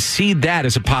 I can see that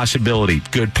as a possibility.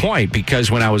 Good point,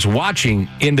 because when I was watching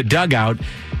in the dugout,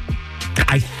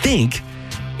 I think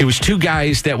it was two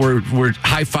guys that were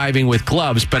high-fiving with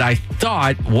gloves, but I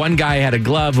thought one guy had a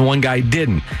glove and one guy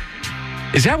didn't.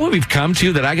 Is that what we've come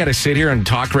to, that I got to sit here and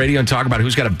talk radio and talk about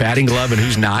who's got a batting glove and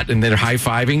who's not, and they're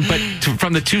high-fiving? But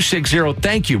from the 260,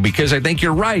 thank you, because I think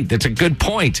you're right. That's a good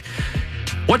point.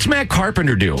 What's Matt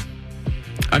Carpenter do?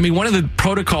 I mean, one of the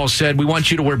protocols said, we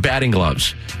want you to wear batting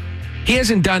gloves. He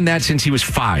hasn't done that since he was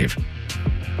 5.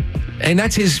 And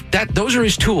those are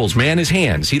his tools, man, his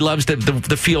hands. He loves the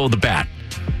feel of the bat.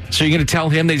 So you're going to tell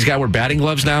him that he's got to wear batting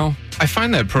gloves now? I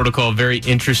find that protocol very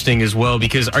interesting as well,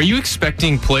 because are you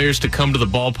expecting players to come to the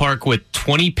ballpark with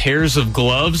 20 pairs of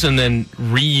gloves and then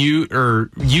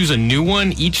use a new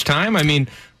one each time? I mean,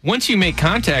 once you make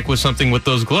contact with something with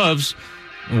those gloves,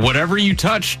 whatever you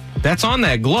touch, that's on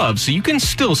that glove. So you can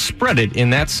still spread it in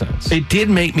that sense. It did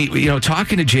make me,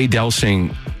 talking to Jay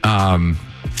Delsing,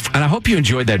 and I hope you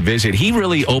enjoyed that visit. He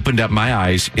really opened up my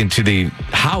eyes into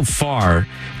how far,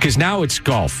 because now it's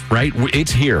golf, right?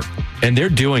 It's here, and they're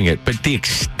doing it. But the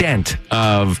extent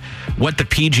of what the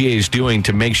PGA is doing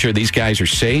to make sure these guys are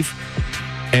safe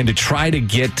and to try to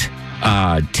get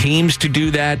teams to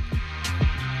do that,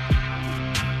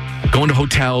 going to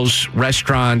hotels,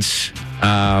 restaurants,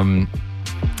 and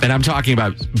I'm talking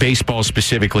about baseball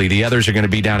specifically. The others are going to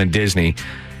be down in Disney,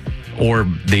 or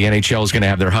the NHL is going to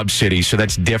have their hub city, so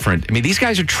that's different. I mean, these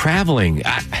guys are traveling.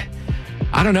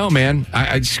 I don't know, man.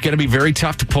 It's going to be very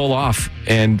tough to pull off,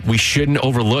 and we shouldn't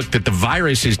overlook that the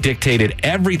virus has dictated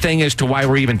everything as to why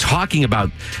we're even talking about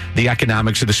the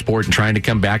economics of the sport and trying to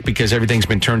come back, because everything's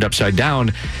been turned upside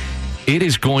down. It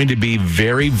is going to be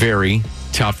very, very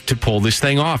tough to pull this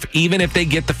thing off, even if they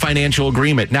get the financial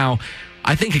agreement. Now,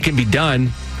 I think it can be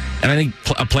done, and I think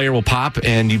a player will pop,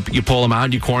 and you pull them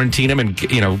out, you quarantine them, and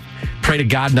pray to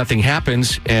God nothing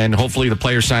happens, and hopefully the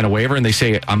players sign a waiver and they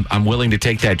say, I'm willing to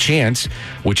take that chance,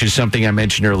 which is something I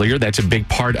mentioned earlier. That's a big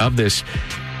part of this.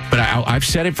 But I've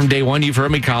said it from day one. You've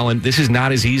heard me, Colin. This is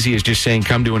not as easy as just saying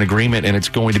come to an agreement and it's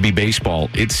going to be baseball.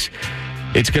 It's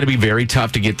going to be very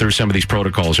tough to get through some of these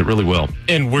protocols. It really will.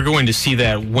 And we're going to see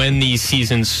that when these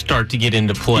seasons start to get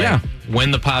into play. Yeah.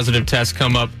 When the positive tests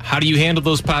come up, how do you handle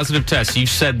those positive tests? You've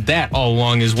said that all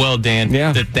along as well, Dan,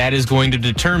 that is going to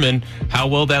determine how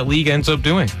well that league ends up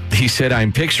doing. He said,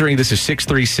 I'm picturing this is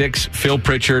 636, Phil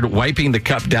Pritchard wiping the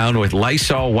cup down with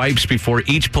Lysol wipes before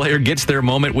each player gets their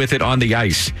moment with it on the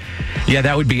ice. Yeah,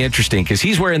 that would be interesting, because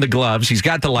he's wearing the gloves. He's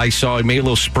got the Lysol. He made a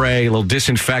little spray, a little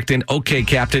disinfectant. Okay,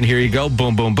 Captain, here you go.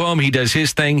 Boom, boom, boom. He does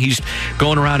his thing. He's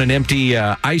going around an empty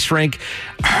ice rink.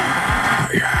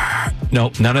 No,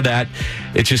 none of that.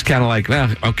 It's just kind of like,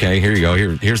 okay, here you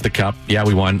go. Here's the cup. Yeah,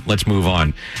 we won. Let's move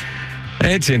on.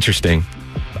 It's interesting.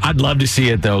 I'd love to see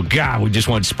it, though. God, we just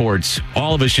want sports.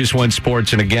 All of us just want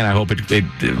sports. And again, I hope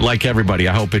it like everybody,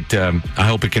 I hope it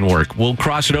can work. We'll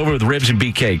cross it over with Ribs and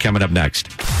BK coming up next.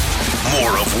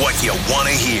 More of what you want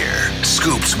to hear.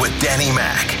 Scoops with Danny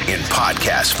Mac in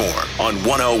podcast form on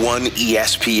 101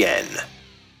 ESPN.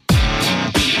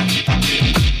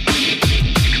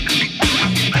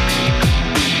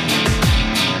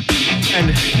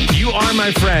 And you are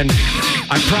my friend.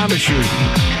 I promise you.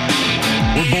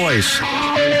 We're boys. All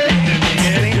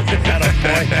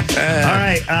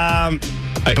right.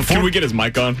 Can we get his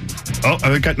mic on? Oh,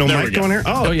 I got no mic going here?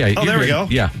 Oh yeah. Oh, there we go.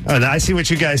 Yeah. I see what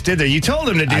you guys did there. You told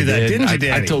him to do that, didn't you,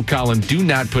 Danny? I told Colin, do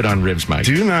not put on Riv's mic.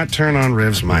 Do not turn on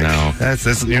Riv's mic. No.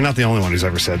 That's you're not the only one who's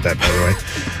ever said that, by the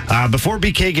way. Before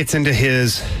BK gets into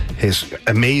his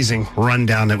amazing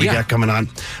rundown that we got coming on,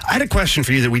 I had a question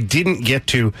for you that we didn't get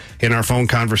to in our phone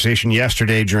conversation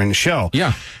yesterday during the show.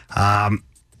 Yeah.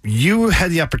 You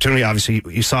had the opportunity, obviously,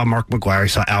 you saw Mark McGwire, you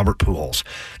saw Albert Pujols.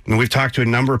 And we've talked to a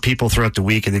number of people throughout the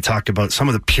week, and they talk about some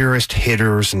of the purest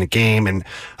hitters in the game. And,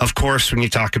 of course, when you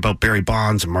talk about Barry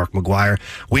Bonds and Mark McGwire,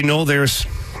 we know there's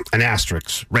an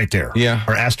asterisk right there. Yeah.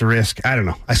 Or asterisk. I don't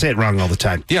know. I say it wrong all the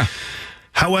time. Yeah.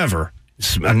 However,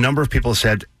 a number of people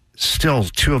said still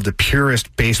two of the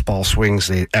purest baseball swings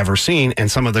they've ever seen and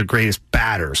some of the greatest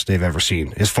batters they've ever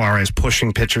seen as far as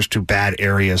pushing pitchers to bad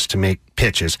areas to make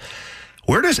pitches.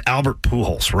 Where does Albert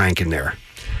Pujols rank in there?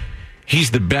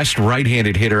 He's the best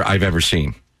right-handed hitter I've ever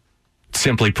seen,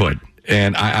 simply put.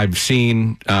 And I've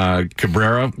seen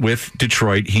Cabrera with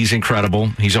Detroit. He's incredible.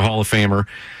 He's a Hall of Famer.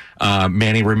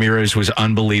 Manny Ramirez was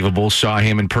unbelievable. Saw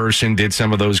him in person, did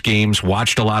some of those games,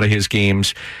 watched a lot of his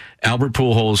games. Albert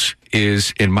Pujols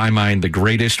is, in my mind, the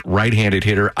greatest right-handed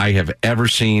hitter I have ever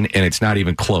seen, and it's not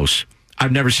even close.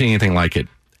 I've never seen anything like it.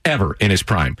 Ever in his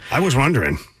prime. I was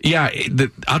wondering. Yeah,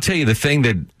 I'll tell you the thing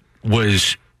that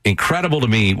was incredible to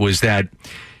me was that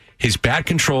his bat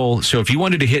control. So if you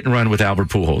wanted to hit and run with Albert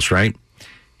Pujols, right,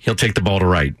 he'll take the ball to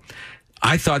right.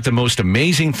 I thought the most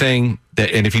amazing thing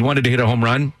and if he wanted to hit a home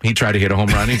run, he'd try to hit a home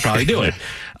run. He'd probably do it.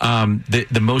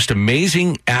 The most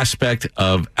amazing aspect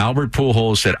of Albert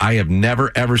Pujols that I have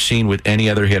never, ever seen with any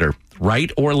other hitter,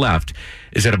 right or left,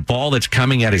 is that a ball that's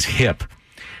coming at his hip,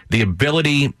 the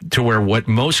ability to where what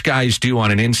most guys do on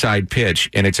an inside pitch,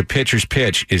 and it's a pitcher's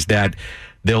pitch, is that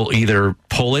they'll either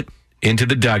pull it into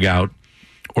the dugout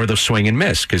or they'll swing and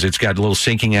miss because it's got a little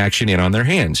sinking action in on their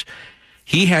hands.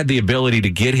 He had the ability to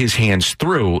get his hands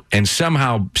through and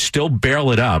somehow still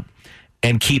barrel it up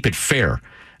and keep it fair.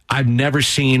 I've never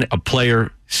seen a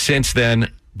player since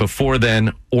then, before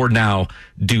then, or now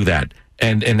do that.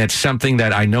 And that's something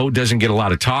that I know doesn't get a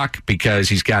lot of talk because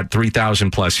he's got 3,000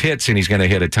 plus hits and he's going to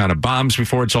hit a ton of bombs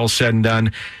before it's all said and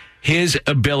done. His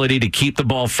ability to keep the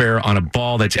ball fair on a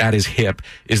ball that's at his hip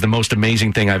is the most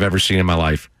amazing thing I've ever seen in my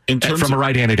life from a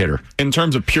right-handed hitter. In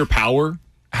terms of pure power,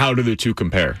 how do the two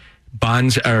compare?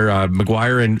 Bonds or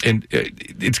McGuire and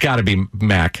it's got to be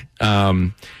Mac.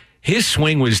 His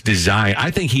swing was designed.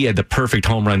 I think he had the perfect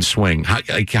home run swing.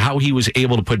 How he was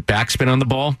able to put backspin on the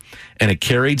ball and it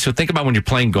carried. So think about when you're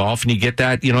playing golf and you get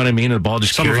that. You know what I mean? And the ball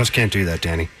just some carried. of us can't do that,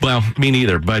 Danny. Well, me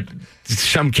neither, but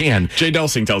some can. Jay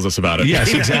Delsing tells us about it.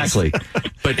 Yes, exactly.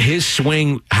 But his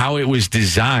swing, how it was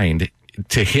designed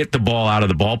to hit the ball out of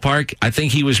the ballpark, I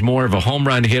think he was more of a home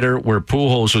run hitter where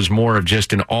Pujols was more of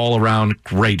just an all-around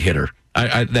great hitter.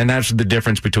 And that's the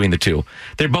difference between the two.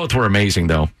 They both were amazing,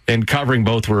 though. And covering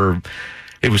both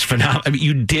it was phenomenal. I mean,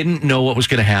 you didn't know what was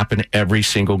going to happen every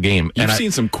single game. You've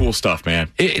seen some cool stuff, man.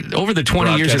 Over the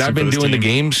 20 years that I've been doing the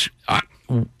games, I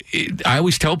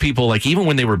always tell people, like, even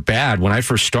when they were bad, when I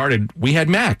first started, we had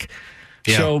Mac.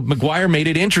 Yeah. So McGuire made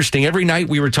it interesting. Every night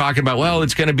we were talking about, well,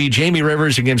 it's going to be Jamie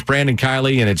Rivers against Brandon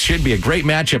Kiley, and it should be a great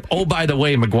matchup. Oh, by the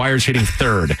way, McGuire's hitting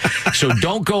third. So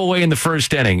don't go away in the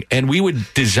first inning. And we would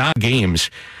design games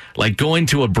like going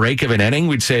to a break of an inning.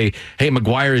 We'd say, hey,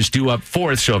 McGuire is due up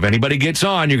fourth, so if anybody gets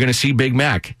on, you're going to see Big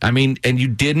Mac. I mean, and you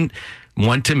didn't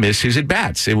want to miss his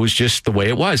at-bats. It was just the way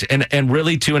it was. And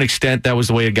really, to an extent, that was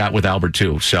the way it got with Albert,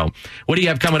 too. So what do you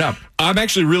have coming up? I'm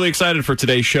actually really excited for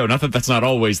today's show. Not that that's not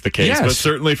always the case, but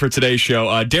certainly for today's show.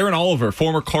 Darren Oliver,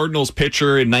 former Cardinals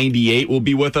pitcher in '98, will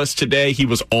be with us today. He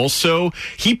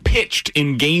pitched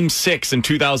in Game 6 in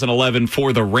 2011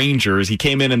 for the Rangers. He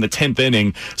came in the 10th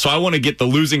inning. So I want to get the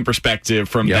losing perspective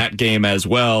from that game as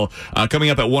well.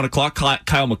 Coming up at 1 o'clock,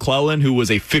 Kyle McClellan, who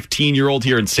was a 15-year-old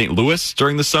here in St. Louis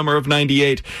during the summer of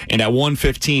 '98. And at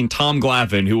 1:15, Tom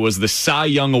Glavine, who was the Cy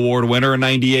Young Award winner in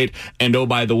 '98. And oh,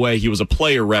 by the way, he was a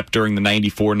player rep during the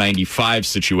 94-95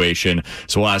 situation.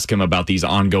 So we'll ask him about these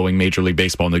ongoing Major League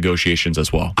Baseball negotiations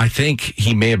as well. I think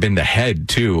he may have been the head,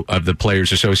 too, of the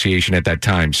Players Association at that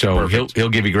time. So he'll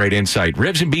give you great insight.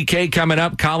 Ribs and BK coming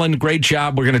up. Colin, great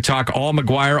job. We're going to talk all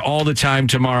McGuire all the time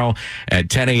tomorrow at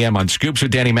 10 a.m. on Scoops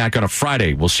with Danny Mac on a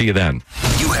Friday. We'll see you then.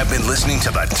 You have been listening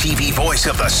to the TV voice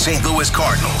of the St. Louis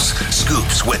Cardinals,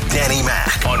 Scoops with Danny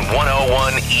Mac on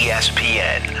 101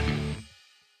 ESPN.